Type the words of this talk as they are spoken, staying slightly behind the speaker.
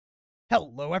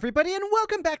Hello everybody and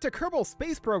welcome back to Kerbal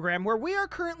Space Program, where we are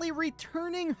currently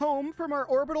returning home from our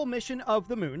orbital mission of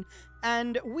the moon,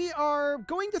 and we are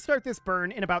going to start this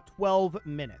burn in about 12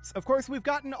 minutes. Of course, we've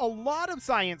gotten a lot of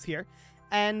science here,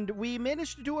 and we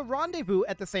managed to do a rendezvous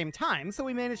at the same time, so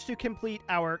we managed to complete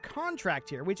our contract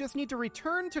here. We just need to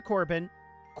return to Kerbin.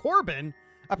 Kerbin?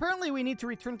 Apparently we need to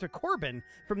return to Kerbin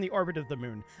from the orbit of the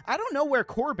moon. I don't know where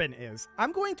Kerbin is.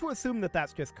 I'm going to assume that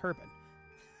that's just Kerbin.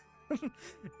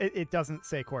 It doesn't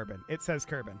say Kerbin. It says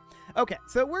Kerbin. Okay,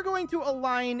 so we're going to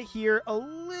align here a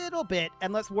little bit,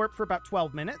 and let's warp for about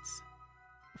 12 minutes.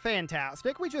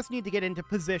 Fantastic. We just need to get into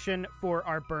position for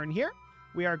our burn here.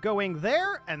 We are going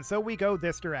there, and so we go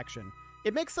this direction.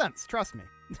 It makes sense, trust me.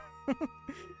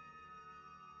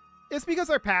 It's because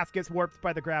our path gets warped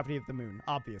by the gravity of the moon,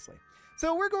 obviously.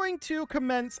 So we're going to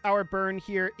commence our burn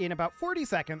here in about 40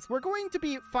 seconds. We're going to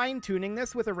be fine-tuning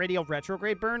this with a radial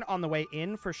retrograde burn on the way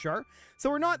in, for sure. So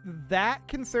we're not that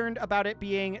concerned about it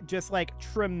being just, like,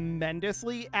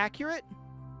 tremendously accurate.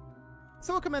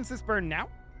 So we'll commence this burn now.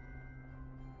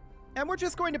 And we're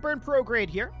just going to burn prograde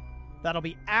here. That'll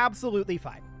be absolutely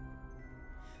fine.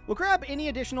 We'll grab any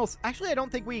additional... Actually, I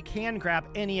don't think we can grab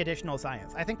any additional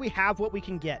science. I think we have what we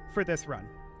can get for this run.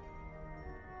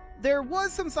 There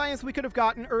was some science we could have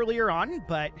gotten earlier on,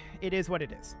 but it is what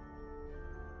it is.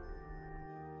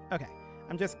 Okay,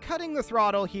 I'm just cutting the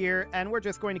throttle here, and we're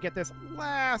just going to get this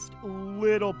last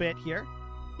little bit here.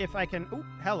 If I can... Oh,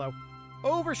 hello.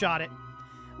 Overshot it.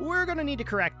 We're going to need to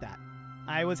correct that.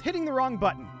 I was hitting the wrong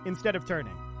button instead of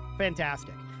turning.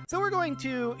 Fantastic. So we're going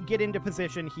to get into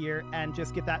position here and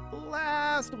just get that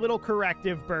last little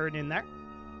corrective burn in there.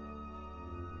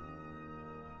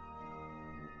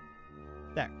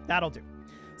 There, that'll do.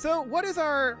 So what is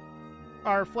our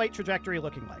flight trajectory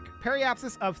looking like?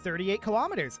 Periapsis of 38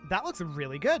 kilometers. That looks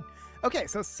really good. Okay,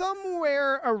 so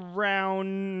somewhere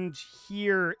around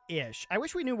here-ish. I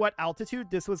wish we knew what altitude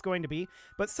this was going to be,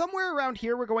 but somewhere around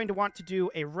here we're going to want to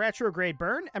do a retrograde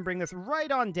burn and bring this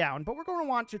right on down, but we're going to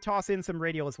want to toss in some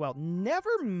radial as well.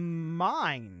 Never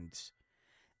mind.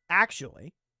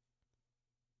 Actually,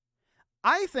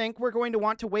 I think we're going to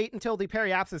want to wait until the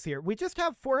periapsis here. We just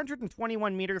have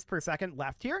 421 meters per second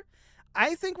left here.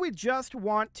 I think we just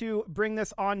want to bring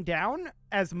this on down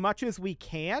as much as we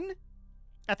can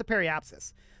at the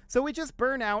periapsis. So we just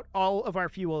burn out all of our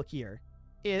fuel here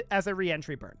as a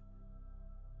re-entry burn.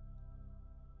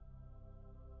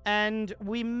 And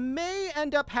we may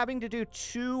end up having to do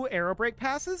 2 aerobrake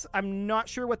passes. I'm not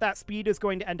sure what that speed is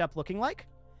going to end up looking like,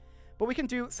 but we can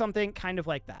do something kind of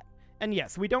like that. And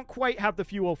yes, we don't quite have the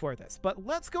fuel for this, but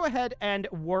let's go ahead and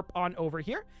warp on over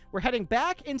here. We're heading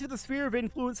back into the sphere of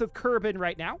influence of Kerbin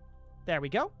right now. There we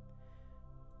go.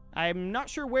 I'm not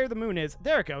sure where the moon is.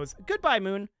 There it goes. Goodbye,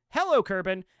 moon. Hello,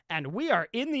 Kerbin. And we are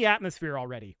in the atmosphere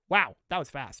already. Wow, that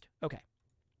was fast. Okay.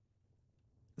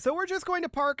 So we're just going to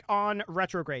park on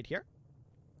retrograde here.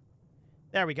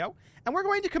 There we go. And we're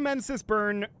going to commence this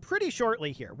burn pretty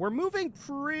shortly here. We're moving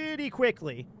pretty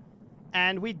quickly.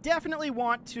 And we definitely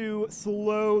want to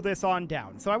slow this on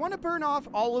down. So I want to burn off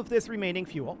all of this remaining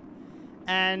fuel.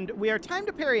 And we are timed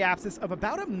to periapsis of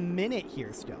about a minute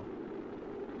here still.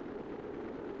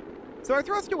 So our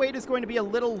thrust to weight is going to be a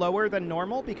little lower than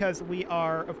normal because we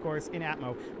are, of course, in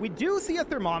atmo. We do see a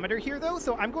thermometer here, though,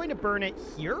 so I'm going to burn it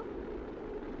here.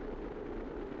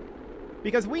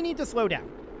 Because we need to slow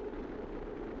down.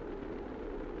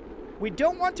 We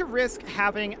don't want to risk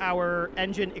having our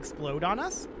engine explode on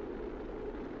us.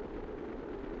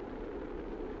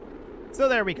 So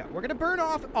there we go. We're going to burn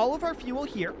off all of our fuel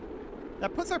here.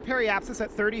 That puts our periapsis at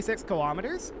 36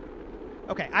 kilometers.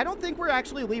 Okay, I don't think we're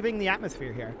actually leaving the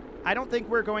atmosphere here. I don't think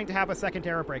we're going to have a second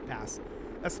aerobrake pass.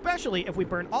 Especially if we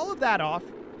burn all of that off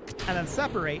and then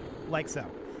separate like so.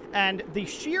 And the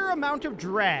sheer amount of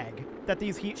drag that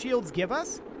these heat shields give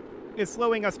us is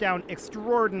slowing us down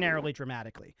extraordinarily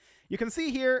dramatically. You can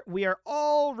see here, we are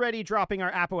already dropping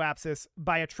our apoapsis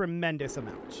by a tremendous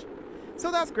amount. So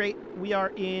that's great. We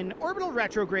are in orbital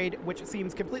retrograde, which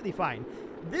seems completely fine.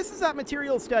 This is that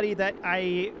material study that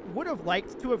I would have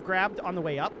liked to have grabbed on the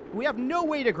way up. We have no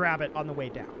way to grab it on the way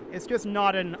down. It's just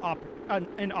not an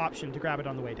option to grab it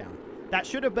on the way down. That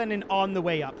should have been an on the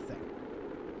way up thing.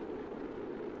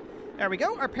 There we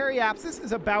go. Our periapsis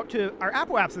is about to... Our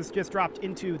apoapsis just dropped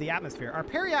into the atmosphere. Our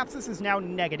periapsis is now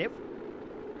negative.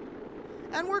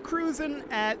 And we're cruising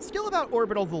at still about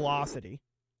orbital velocity.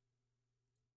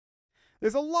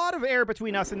 There's a lot of air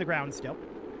between us and the ground still,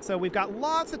 so we've got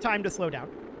lots of time to slow down.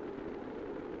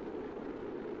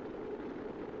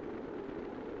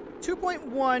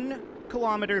 2.1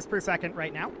 kilometers per second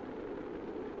right now,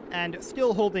 and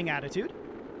still holding attitude.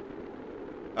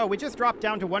 Oh, we just dropped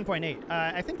down to 1.8.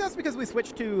 I think that's because we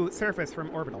switched to surface from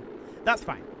orbital. That's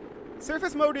fine.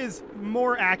 Surface mode is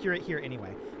more accurate here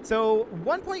anyway. So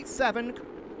 1.7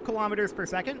 kilometers per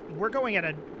second, we're going at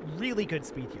a really good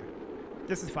speed here.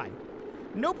 This is fine.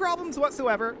 No problems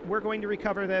whatsoever. We're going to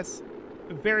recover this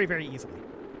very, very easily.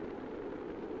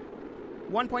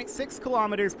 1.6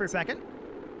 kilometers per second.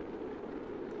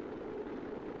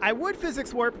 I would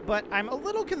physics warp, but I'm a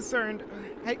little concerned.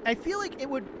 I feel like it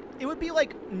would be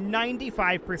like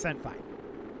 95% fine.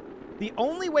 The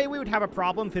only way we would have a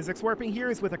problem physics warping here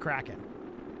is with a Kraken.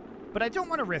 But I don't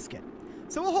want to risk it.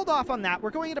 So we'll hold off on that.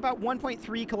 We're going at about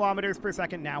 1.3 kilometers per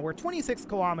second now. We're 26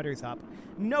 kilometers up.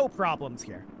 No problems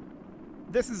here.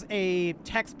 This is a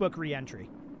textbook re-entry.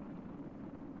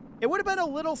 It would have been a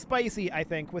little spicy, I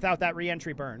think, without that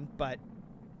re-entry burn, but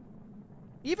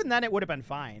even then it would have been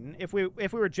fine if we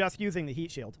were just using the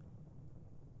heat shield.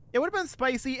 It would have been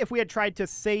spicy if we had tried to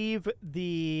save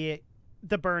the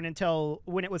burn until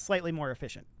when it was slightly more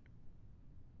efficient.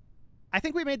 I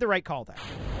think we made the right call there.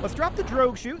 Let's drop the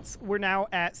drogue chutes. We're now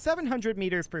at 700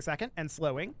 meters per second and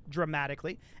slowing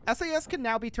dramatically. SAS can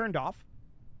now be turned off.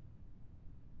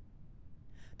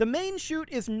 The main chute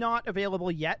is not available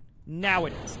yet. Now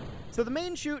it is. So the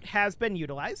main chute has been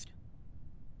utilized.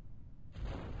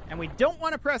 And we don't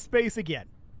want to press space again.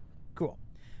 Cool.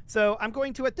 So I'm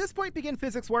going to, at this point, begin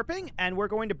physics warping, and we're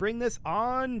going to bring this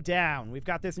on down. We've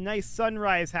got this nice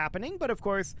sunrise happening, but of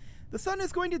course, the sun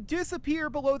is going to disappear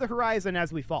below the horizon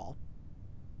as we fall.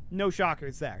 No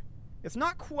shockers there. It's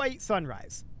not quite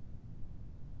sunrise.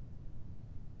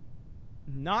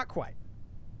 Not quite.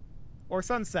 Or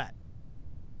sunset.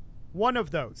 One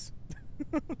of those.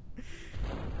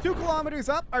 2 kilometers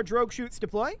up, our drogue chutes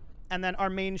deploy, and then our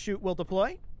main chute will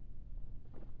deploy.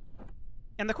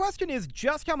 And the question is,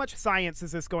 just how much science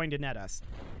is this going to net us?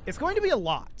 It's going to be a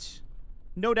lot.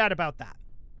 No doubt about that.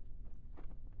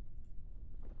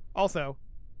 Also,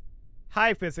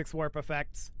 high physics warp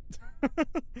effects.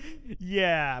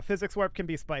 Yeah, physics warp can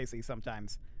be spicy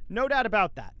sometimes. No doubt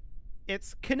about that.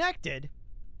 It's connected,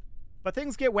 but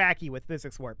things get wacky with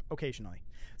physics warp occasionally.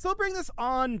 So I'll bring this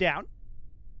on down.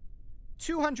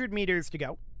 200 meters to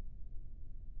go.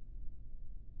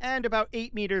 And about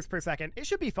 8 meters per second. It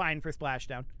should be fine for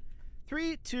splashdown.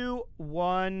 3, 2,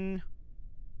 1,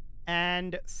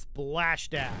 and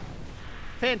splashdown.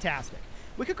 Fantastic.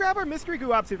 We could grab our mystery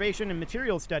goo observation and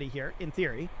material study here, in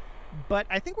theory, but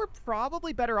I think we're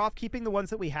probably better off keeping the ones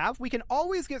that we have. We can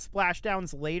always get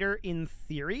splashdowns later, in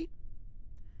theory.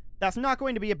 That's not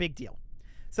going to be a big deal.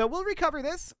 So we'll recover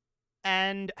this,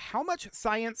 and how much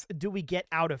science do we get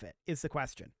out of it is the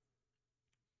question.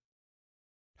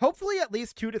 Hopefully at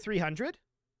least 200 to 300.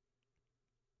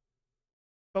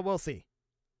 But we'll see.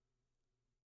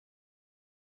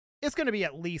 It's going to be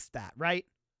at least that, right?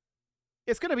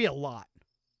 It's going to be a lot.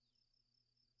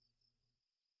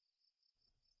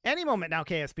 Any moment now,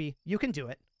 KSP. You can do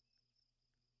it.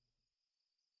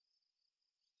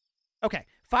 Okay,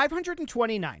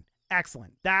 529.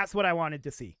 Excellent. That's what I wanted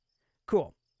to see.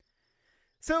 Cool.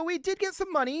 So we did get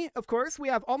some money, of course. We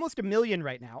have almost 1 million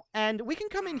right now, and we can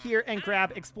come in here and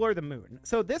grab Explore the Moon.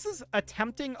 So this is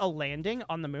attempting a landing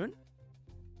on the moon.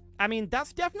 I mean,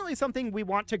 that's definitely something we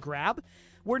want to grab.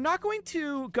 We're not going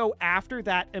to go after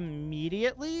that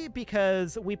immediately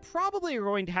because we probably are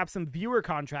going to have some viewer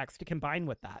contracts to combine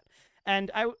with that.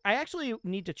 And I actually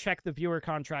need to check the viewer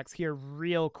contracts here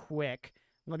real quick.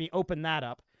 Let me open that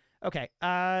up. Okay,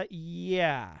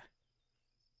 yeah.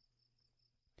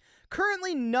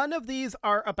 Currently, none of these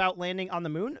are about landing on the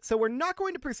moon, so we're not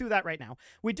going to pursue that right now.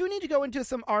 We do need to go into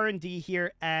some R&D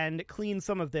here and clean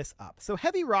some of this up. So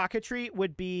heavy rocketry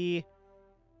would be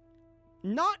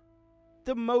not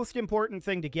the most important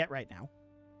thing to get right now.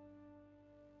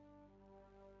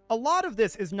 A lot of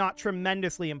this is not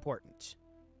tremendously important.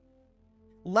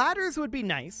 Ladders would be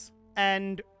nice,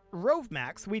 and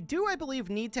Rovemax, we do, I believe,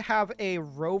 need to have a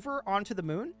rover onto the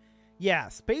moon. Yeah,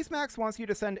 SpaceMax wants you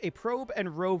to send a probe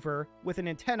and rover with an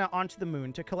antenna onto the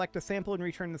moon to collect a sample and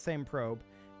return the same probe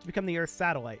to become the Earth's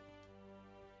satellite.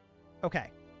 Okay.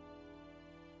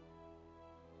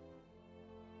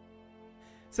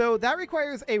 So that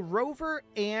requires a rover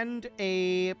and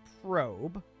a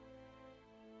probe.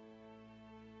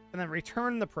 And then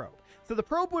return the probe. So the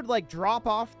probe would, like, drop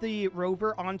off the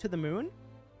rover onto the moon.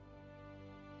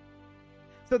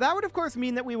 So that would, of course,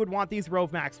 mean that we would want these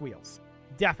Rovemax wheels.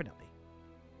 Definitely.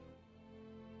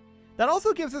 That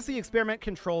also gives us the experiment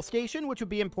control station, which would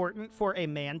be important for a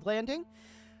manned landing.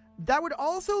 That would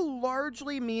also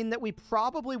largely mean that we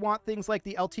probably want things like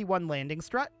the LT-1 landing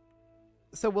strut.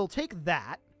 So we'll take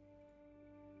that.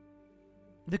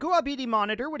 The Guabidi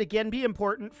monitor would again be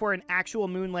important for an actual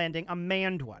moon landing, a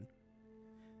manned one.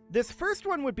 This first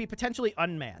one would be potentially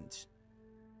unmanned.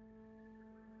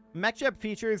 MechJeb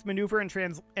features maneuver and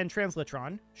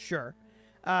translatron. Sure.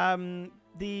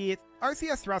 The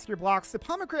RCS thruster blocks, the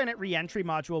pomegranate re-entry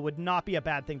module would not be a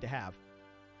bad thing to have.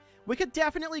 We could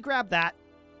definitely grab that,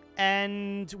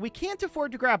 and we can't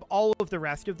afford to grab all of the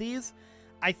rest of these.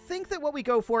 I think that what we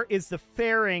go for is the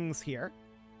fairings here.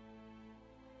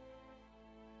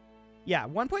 Yeah,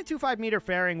 1.25 meter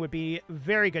fairing would be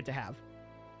very good to have.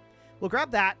 We'll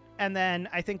grab that, and then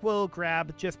I think we'll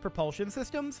grab just propulsion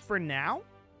systems for now.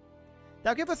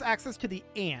 That'll give us access to the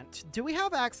Ant. Do we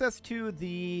have access to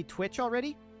the Twitch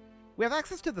already? We have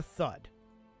access to the Thud.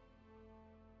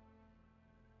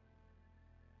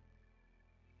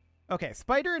 Okay,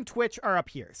 Spider and Twitch are up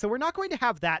here, so we're not going to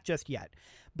have that just yet.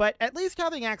 But at least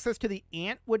having access to the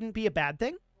Ant wouldn't be a bad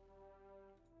thing.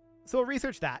 So we'll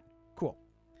research that. Cool.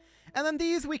 And then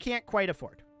these we can't quite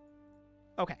afford.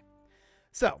 Okay,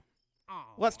 so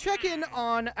let's check in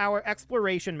on our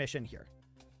exploration mission here.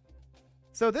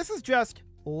 So this is just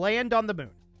land on the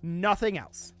moon, nothing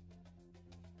else.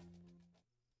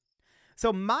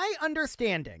 So my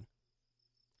understanding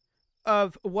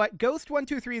of what Ghost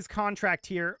 123's contract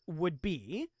here would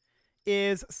be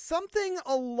is something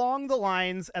along the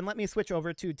lines, and let me switch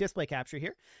over to display capture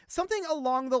here, something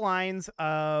along the lines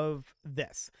of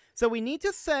this. So we need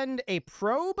to send a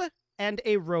probe and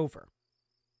a rover.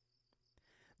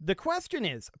 The question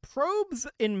is, probes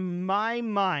in my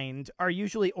mind are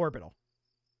usually orbital.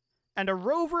 And a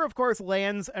rover, of course,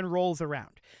 lands and rolls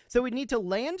around. So we need to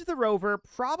land the rover,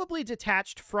 probably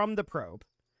detached from the probe.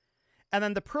 And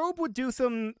then the probe would do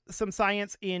some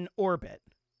science in orbit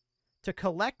to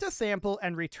collect a sample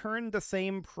and return the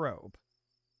same probe.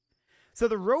 So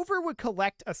the rover would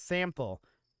collect a sample.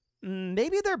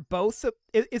 Maybe they're both...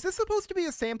 Is this supposed to be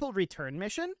a sample return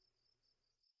mission?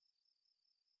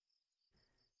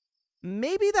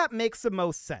 Maybe that makes the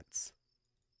most sense.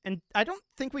 And I don't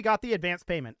think we got the advance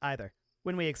payment either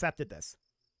when we accepted this.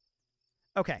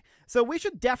 Okay, so we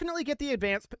should definitely get the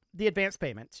advance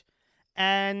payment.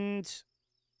 And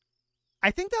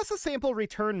I think that's a sample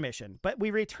return mission, but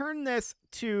we return this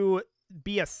to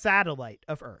be a satellite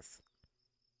of Earth.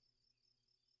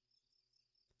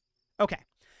 Okay,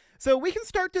 so we can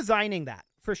start designing that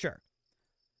for sure.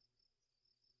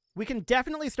 We can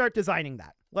definitely start designing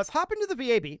that. Let's hop into the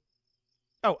VAB.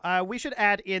 Oh, we should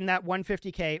add in that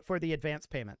 150K for the advance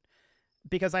payment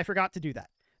because I forgot to do that.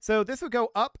 So this would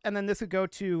go up and then this would go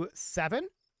to 7.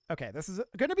 Okay, this is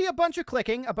going to be a bunch of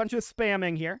clicking, a bunch of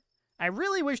spamming here. I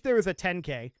really wish there was a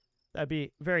 10K. That'd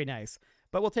be very nice.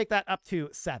 But we'll take that up to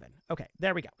 7. Okay,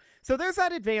 there we go. So there's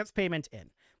that advance payment in.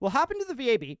 We'll hop into the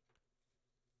VAB.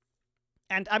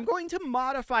 And I'm going to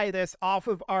modify this off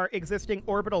of our existing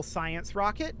orbital science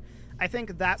rocket. I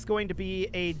think that's going to be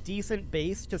a decent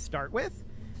base to start with.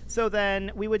 So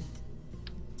then we would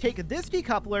take this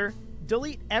decoupler,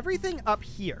 delete everything up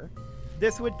here.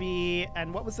 This would be,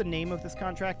 and what was the name of this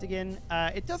contract again?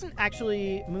 It doesn't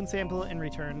actually, moon sample in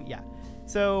return, yeah.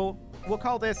 So we'll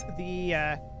call this the,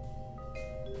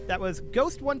 that was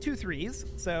Ghost 123's.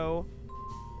 So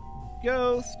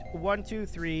Ghost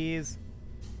 123's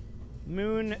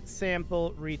moon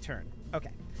sample return.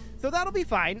 Okay, so that'll be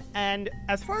fine. And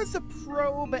as far as the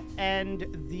probe and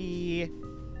the...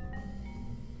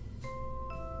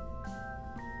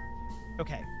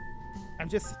 Okay, I'm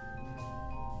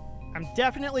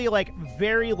definitely, like,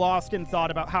 very lost in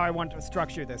thought about how I want to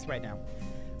structure this right now.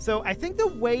 So I think the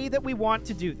way that we want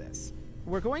to do this,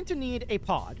 we're going to need a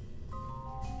pod.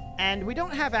 And we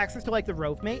don't have access to, like, the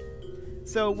rovemate.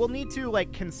 So we'll need to,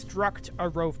 like, construct a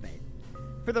rovemate.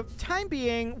 For the time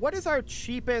being, what is our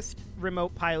cheapest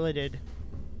remote piloted?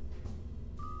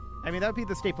 I mean, that would be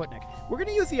the Stay Putnik. We're going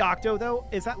to use the Octo, though.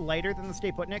 Is that lighter than the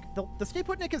Stay Putnik? The Stay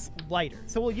Putnik is lighter.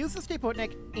 So we'll use the Stay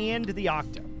Putnik and the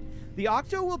Octo. The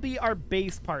Octo will be our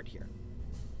base part here.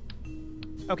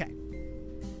 Okay.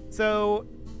 So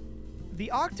the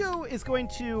Octo is going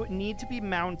to need to be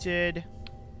mounted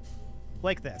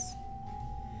like this.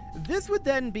 This would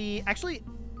then be... Actually,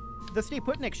 the Stay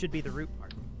Putnik should be the root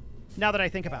part, now that I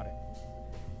think about it.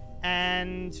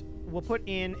 And we'll put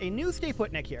in a new Stay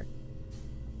Putnik here.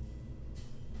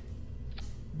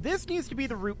 This needs to be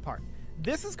the root part.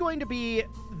 This is going to be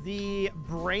the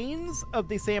brains of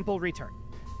the sample return.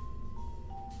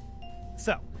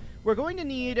 So, we're going to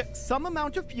need some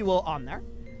amount of fuel on there.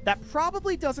 That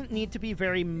probably doesn't need to be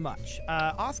very much.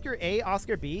 Oscar A,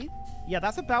 Oscar B. Yeah,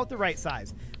 that's about the right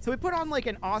size. So we put on like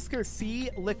an Oscar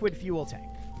C liquid fuel tank.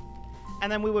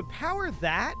 And then we would power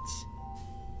that.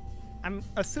 I'm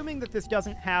assuming that this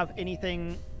doesn't have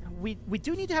anything... we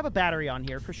do need to have a battery on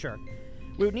here for sure.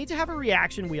 We would need to have a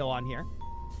reaction wheel on here.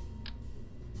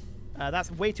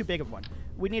 That's way too big of one.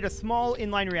 We need a small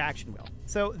inline reaction wheel.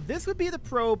 So this would be the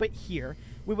probe here.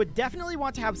 We would definitely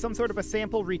want to have some sort of a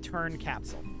sample return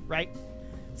capsule, right?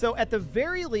 So at the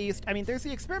very least, I mean, there's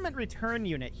the experiment return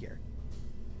unit here.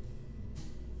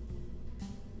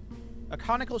 A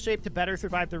conical shape to better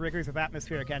survive the rigors of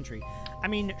atmospheric entry. I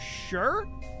mean, sure,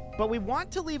 but we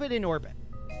want to leave it in orbit.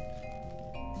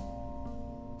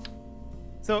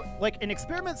 So, like an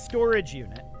experiment storage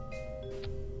unit,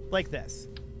 like this.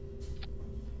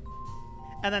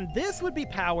 And then this would be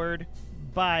powered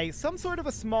by some sort of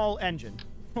a small engine,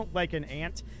 like an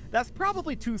ant. That's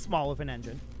probably too small of an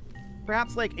engine.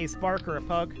 Perhaps like a Spark or a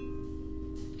Pug.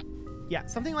 Yeah,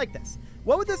 something like this.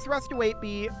 What would this thrust to weight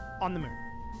be on the moon?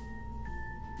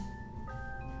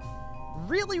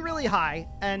 Really, really high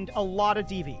and a lot of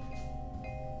DV.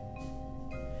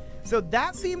 So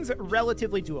that seems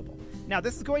relatively doable. Now,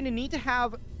 this is going to need to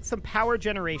have some power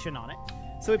generation on it.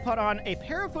 So we put on a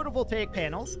pair of photovoltaic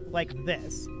panels like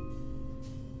this.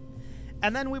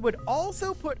 And then we would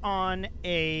also put on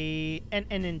an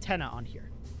antenna on here,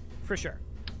 for sure.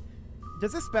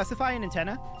 Does this specify an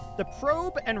antenna? The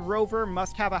probe and rover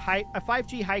must have a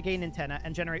 5G high-gain antenna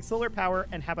and generate solar power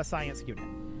and have a science unit.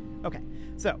 Okay,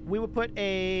 so we would put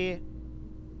a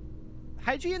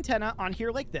high-G antenna on here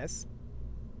like this.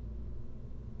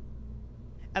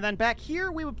 And then back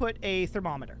here, we would put a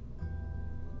thermometer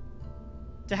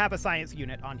to have a science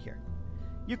unit on here.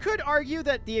 You could argue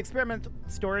that the experiment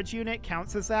storage unit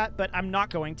counts as that, but I'm not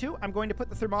going to. I'm going to put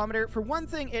the thermometer. For one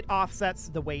thing, it offsets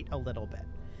the weight a little bit.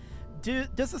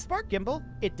 Does the Spark gimbal?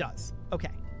 It does.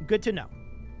 Okay, good to know.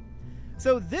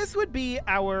 So this would be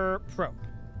our probe.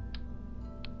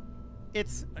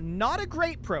 It's not a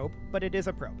great probe, but it is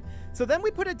a probe. So then we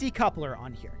put a decoupler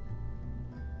on here.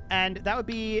 And that would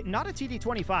be not a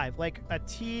TD25, like a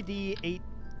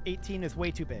TD18 is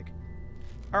way too big.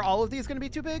 Are all of these going to be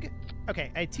too big?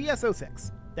 Okay, a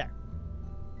TS06. There.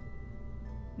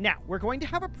 Now, we're going to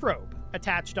have a probe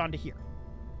attached onto here.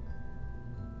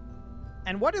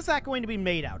 And what is that going to be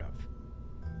made out of?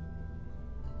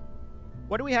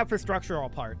 What do we have for structural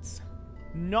parts?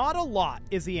 Not a lot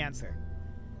is the answer.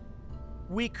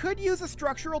 We could use a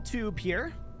structural tube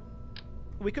here.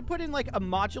 We could put in like a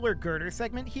modular girder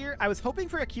segment here. I was hoping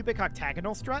for a cubic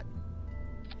octagonal strut.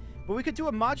 But we could do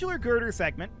a modular girder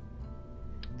segment.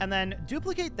 And then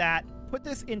duplicate that, put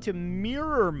this into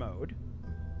mirror mode.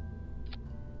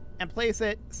 And place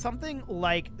it something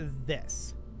like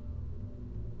this.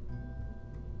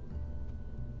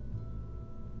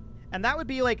 And that would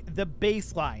be like the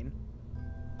baseline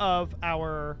of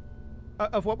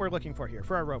what we're looking for here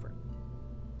for our rover.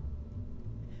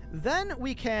 Then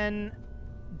we can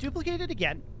duplicate it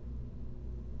again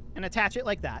and attach it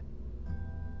like that.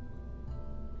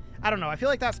 I don't know. I feel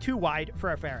like that's too wide for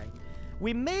our fairing.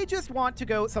 We may just want to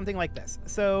go something like this.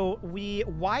 So we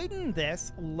widen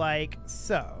this like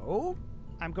so.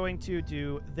 I'm going to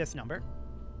do this number.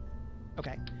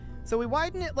 Okay. So we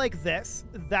widen it like this.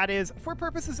 That is for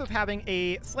purposes of having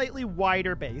a slightly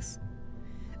wider base.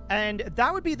 And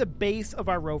that would be the base of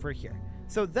our rover here.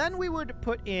 So then we would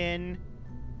put in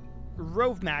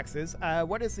rove maxes.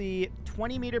 What is the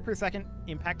 20 meter per second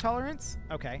impact tolerance?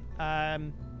 Okay.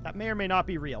 That may or may not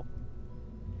be real.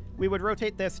 We would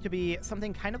rotate this to be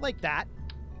something kind of like that.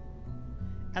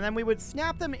 And then we would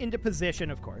snap them into position,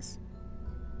 of course.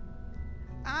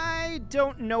 I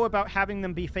don't know about having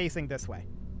them be facing this way.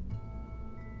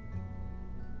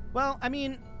 Well, I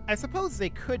mean, I suppose they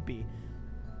could be.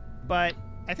 But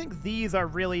I think these are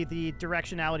really the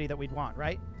directionality that we'd want,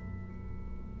 right?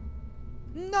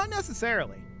 Not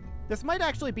necessarily. This might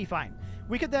actually be fine.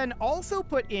 We could then also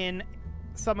put in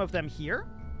some of them here.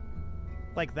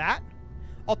 Like that.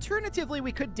 Alternatively,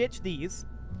 we could ditch these.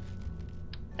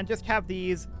 And just have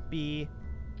these be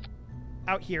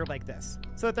out here like this.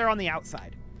 So that they're on the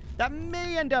outside. That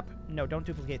may end up... No, don't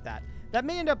duplicate that. That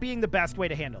may end up being the best way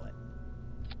to handle it.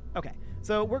 Okay,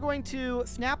 so we're going to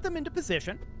snap them into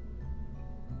position.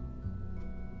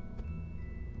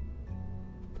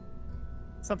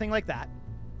 Something like that.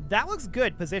 That looks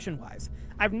good position-wise.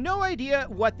 I have no idea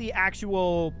what the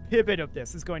actual pivot of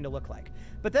this is going to look like.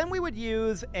 But then we would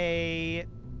use a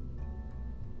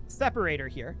separator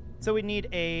here. So we need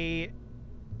a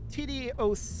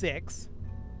TD06,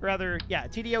 rather, yeah,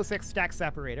 TD06 stack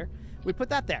separator. We put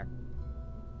that there.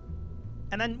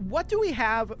 And then what do we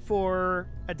have for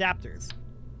adapters?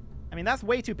 I mean, that's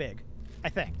way too big, I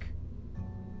think.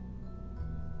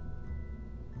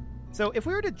 So if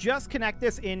we were to just connect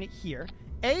this in here,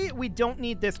 A, we don't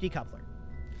need this decoupler.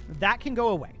 That can go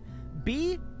away.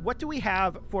 B, what do we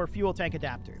have for fuel tank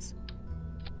adapters?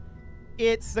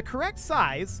 It's the correct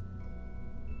size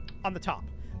on the top,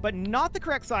 but not the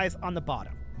correct size on the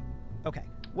bottom. Okay,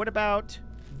 what about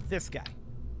this guy?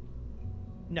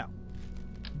 No.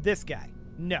 This guy?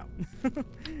 No.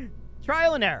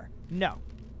 Trial and error? No.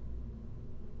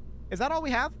 Is that all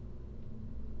we have?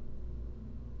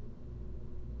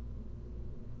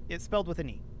 It's spelled with an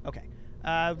E. Okay.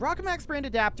 Rockamax brand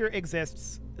adapter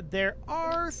exists. There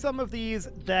are some of these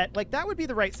that, like, that would be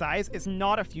the right size. It's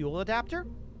not a fuel adapter.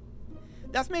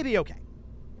 That's maybe okay.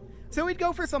 So we'd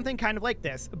go for something kind of like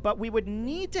this, but we would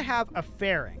need to have a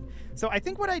fairing. So I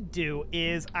think what I'd do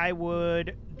is I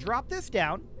would drop this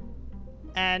down,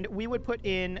 and we would put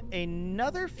in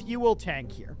another fuel tank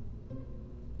here.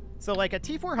 So like a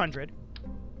T400.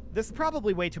 This is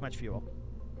probably way too much fuel.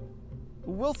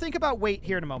 We'll think about weight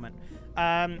here in a moment.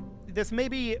 This may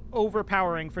be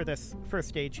overpowering for this first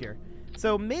stage here.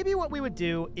 So maybe what we would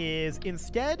do is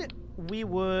instead we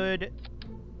would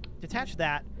detach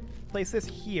that, place this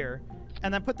here,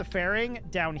 and then put the fairing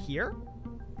down here.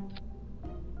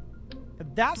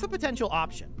 That's a potential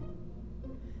option.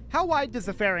 How wide does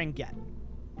the fairing get?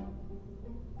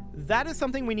 That is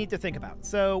something we need to think about.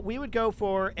 So we would go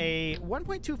for a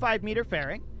 1.25 meter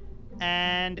fairing,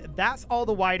 and that's all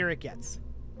the wider it gets.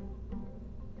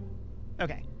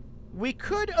 Okay. We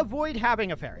could avoid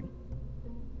having a fairing.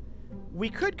 We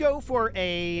could go for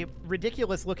a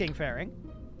ridiculous looking fairing.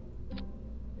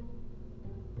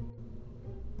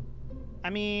 I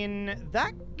mean,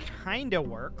 that kinda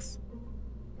works.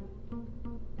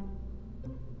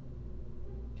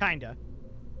 Kinda.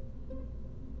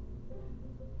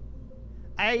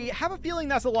 I have a feeling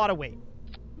that's a lot of weight.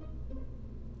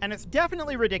 And it's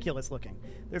definitely ridiculous looking.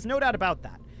 There's no doubt about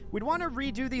that. We'd want to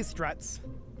redo these struts.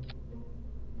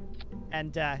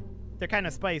 And they're kind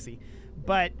of spicy.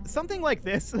 But something like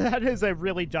this, that is a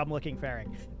really dumb looking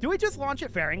fairing. Do we just launch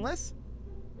it fairingless?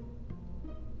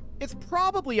 It's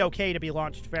probably okay to be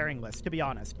launched fairingless, to be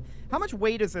honest. How much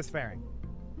weight is this fairing?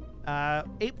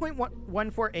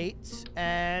 8.148.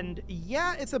 And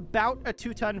yeah, it's about a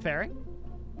 2-ton fairing.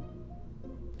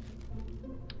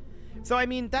 So, I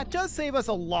mean, that does save us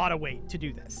a lot of weight to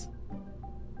do this.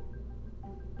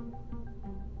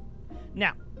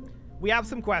 Now, we have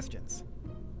some questions.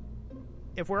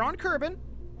 If we're on Kerbin,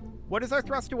 what does our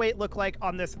thrust to weight look like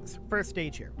on this first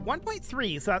stage here?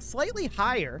 1.3, so that's slightly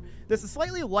higher. This is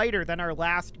slightly lighter than our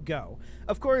last go.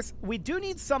 Of course, we do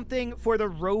need something for the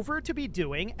rover to be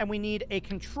doing, and we need a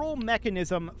control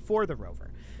mechanism for the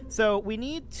rover. So we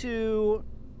need to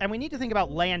think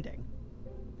about landing.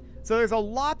 So there's a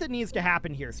lot that needs to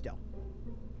happen here still.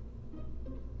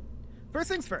 First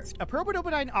things first, a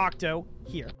Probodobenine Octo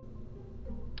here.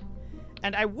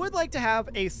 And I would like to have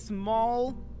a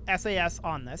small SAS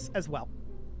on this as well.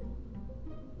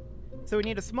 So we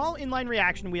need a small inline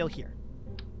reaction wheel here.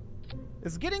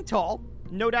 This is getting tall,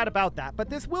 no doubt about that,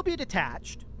 but this will be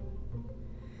detached.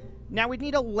 Now we'd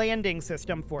need a landing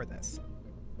system for this.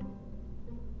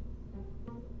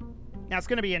 Now it's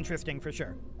going to be interesting for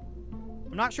sure.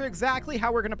 I'm not sure exactly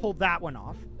how we're going to pull that one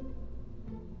off.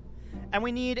 And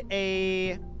we need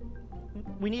an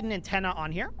antenna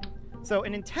on here. So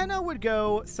an antenna would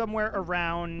go somewhere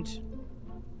around...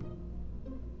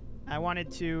 I wanted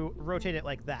to rotate it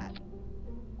like that.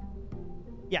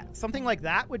 Yeah, something like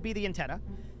that would be the antenna.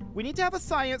 We need to have a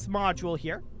science module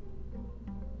here.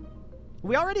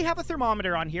 We already have a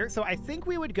thermometer on here, so I think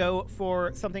we would go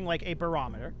for something like a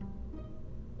barometer.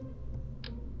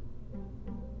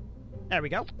 There we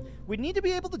go. We'd need to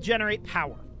be able to generate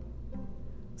power.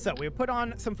 So we would put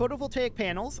on some photovoltaic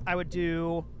panels. I would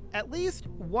do at least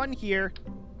one here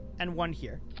and one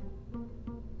here.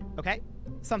 Okay?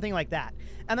 Something like that.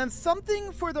 And then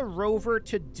something for the rover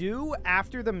to do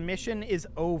after the mission is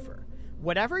over.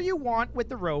 Whatever you want with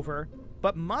the rover,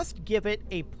 but must give it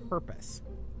a purpose.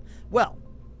 Well,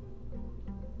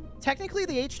 technically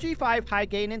the HG5 high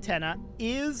gain antenna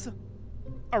is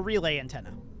a relay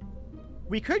antenna.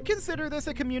 We could consider this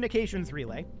a communications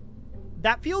relay.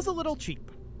 That feels a little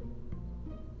cheap.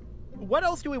 What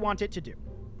else do we want it to do?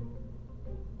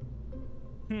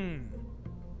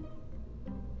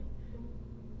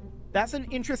 That's an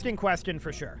interesting question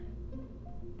for sure.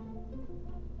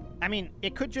 I mean,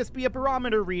 it could just be a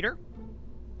barometer reader.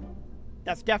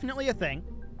 That's definitely a thing.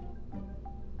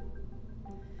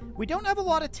 We don't have a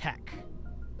lot of tech.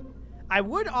 I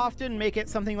would often make it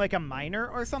something like a miner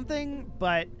or something,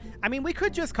 but, I mean, we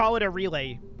could just call it a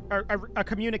relay, or a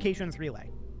communications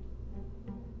relay.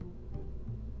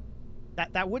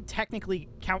 That would technically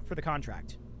count for the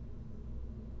contract.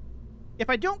 If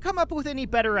I don't come up with any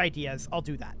better ideas, I'll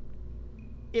do that.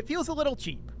 It feels a little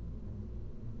cheap.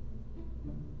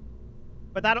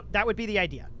 But that would be the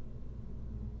idea.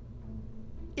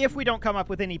 If we don't come up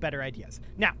with any better ideas.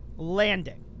 Now,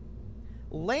 landing.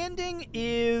 Landing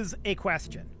is a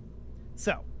question.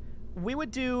 So, we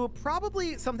would do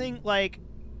probably something like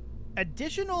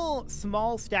additional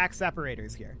small stack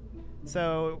separators here.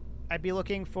 So, I'd be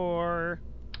looking for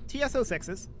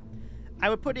TSO6s. I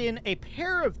would put in a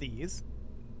pair of these.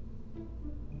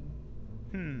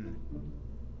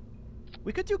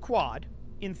 We could do quad,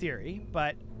 in theory,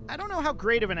 but I don't know how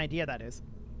great of an idea that is.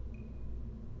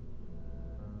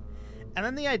 And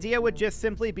then the idea would just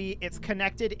simply be it's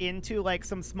connected into like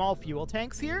some small fuel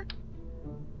tanks here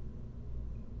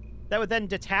that would then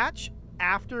detach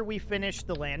after we finish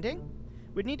the landing.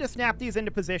 We'd need to snap these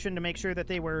into position to make sure that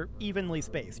they were evenly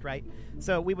spaced, right?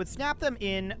 So we would snap them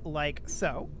in like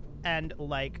so and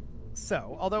like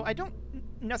so, although I don't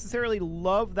necessarily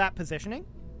love that positioning.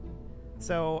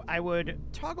 So I would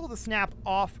toggle the snap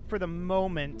off for the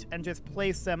moment and just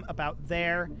place them about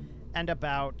there and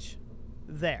about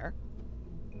there.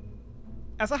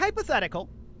 As a hypothetical,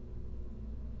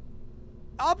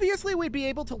 obviously we'd be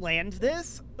able to land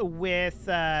this with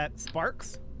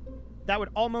sparks. That would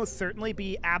almost certainly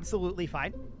be absolutely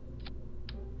fine.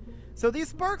 So these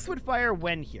sparks would fire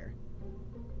when here?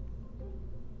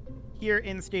 Here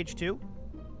in stage 2.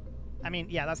 I mean,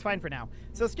 yeah, that's fine for now.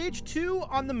 So stage 2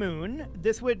 on the moon,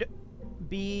 this would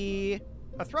be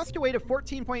a thrust to weight of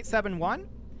 14.71.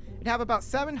 It'd have about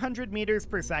 700 meters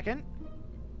per second.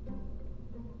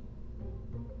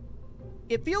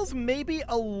 It feels maybe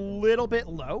a little bit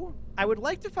low. I would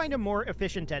like to find a more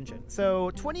efficient engine.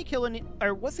 So 20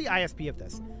 or what's the ISP of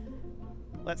this?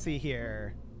 Let's see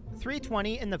here.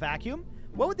 320 in the vacuum.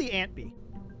 What would the ant be?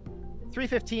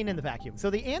 315 in the vacuum. So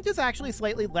the ant is actually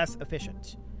slightly less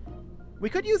efficient. We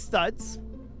could use studs.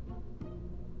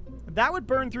 That would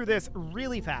burn through this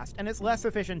really fast, and it's less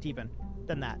efficient even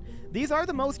than that. These are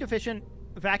the most efficient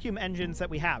vacuum engines that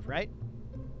we have, right?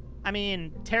 I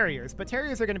mean, terriers, but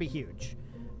terriers are going to be huge.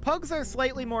 Pugs are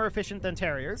slightly more efficient than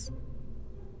terriers,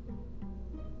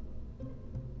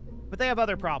 but they have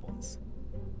other problems.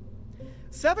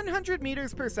 700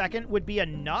 meters per second would be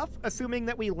enough, assuming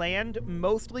that we land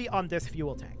mostly on this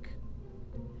fuel tank,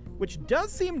 which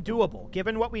does seem doable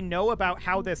given what we know about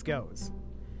how this goes.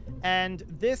 And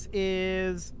this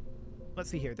is, let's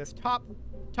see here, this top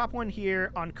one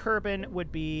here on Kerbin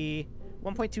would be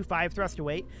 1.25 thrust to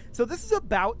weight. So this is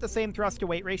about the same thrust to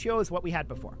weight ratio as what we had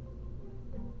before.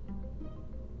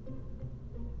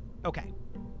 Okay.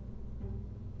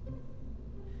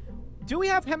 Do we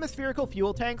have hemispherical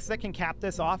fuel tanks that can cap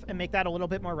this off and make that a little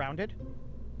bit more rounded?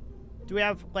 Do we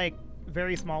have, like,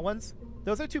 very small ones?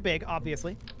 Those are too big,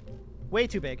 obviously. Way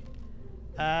too big.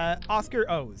 Oscar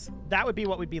O's. That would be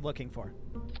what we'd be looking for.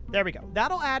 There we go.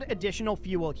 That'll add additional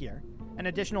fuel here and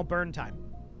additional burn time.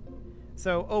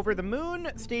 So over the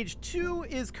moon, stage 2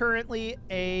 is currently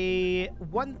a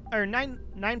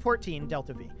 914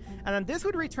 delta V. And then this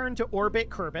would return to orbit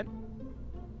Kerbin.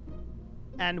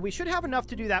 And we should have enough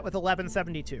to do that with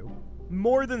 1172.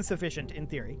 More than sufficient in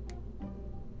theory.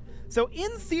 So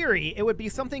in theory, it would be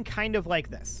something kind of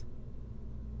like this.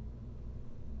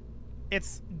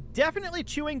 It's definitely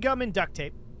chewing gum and duct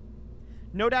tape.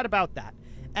 No doubt about that.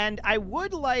 And I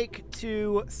would like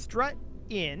to strut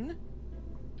in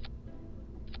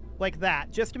like that,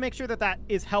 just to make sure that that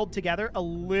is held together a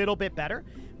little bit better.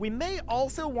 We may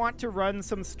also want to run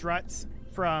some struts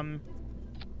from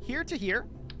here to here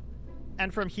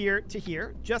and from here to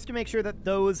here, just to make sure that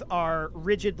those are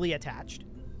rigidly attached.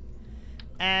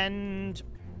 And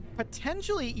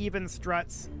potentially even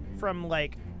struts from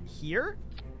like here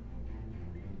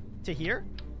to here.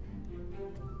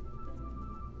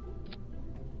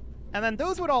 And then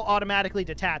those would all automatically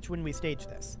detach when we stage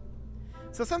this.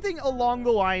 So something along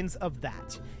the lines of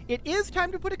that. It is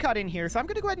time to put a cut in here, so I'm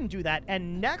going to go ahead and do that.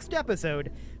 And next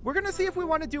episode, we're going to see if we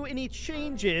want to do any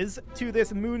changes to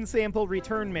this moon sample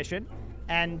return mission.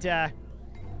 And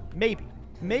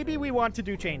maybe we want to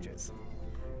do changes.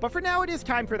 But for now, it is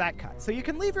time for that cut. So you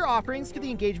can leave your offerings to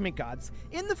the engagement gods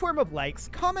in the form of likes,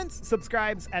 comments,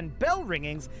 subscribes, and bell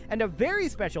ringings. And a very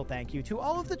special thank you to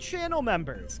all of the channel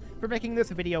members for making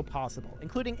this video possible,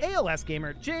 including ALS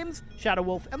Gamer, James,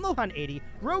 Shadowwolf, and Lohan80,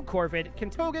 Rogue Corvid,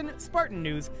 Kentogan, Spartan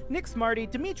News, Nick Smarty,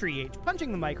 Dimitri H,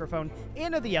 Punching the Microphone,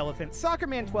 Anna the Elephant,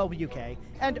 Soccerman12 UK,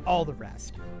 and all the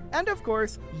rest. And of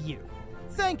course, you.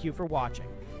 Thank you for watching.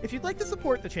 If you'd like to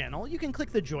support the channel, you can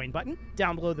click the join button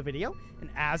down below the video, and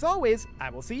as always,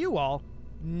 I will see you all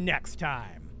next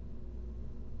time.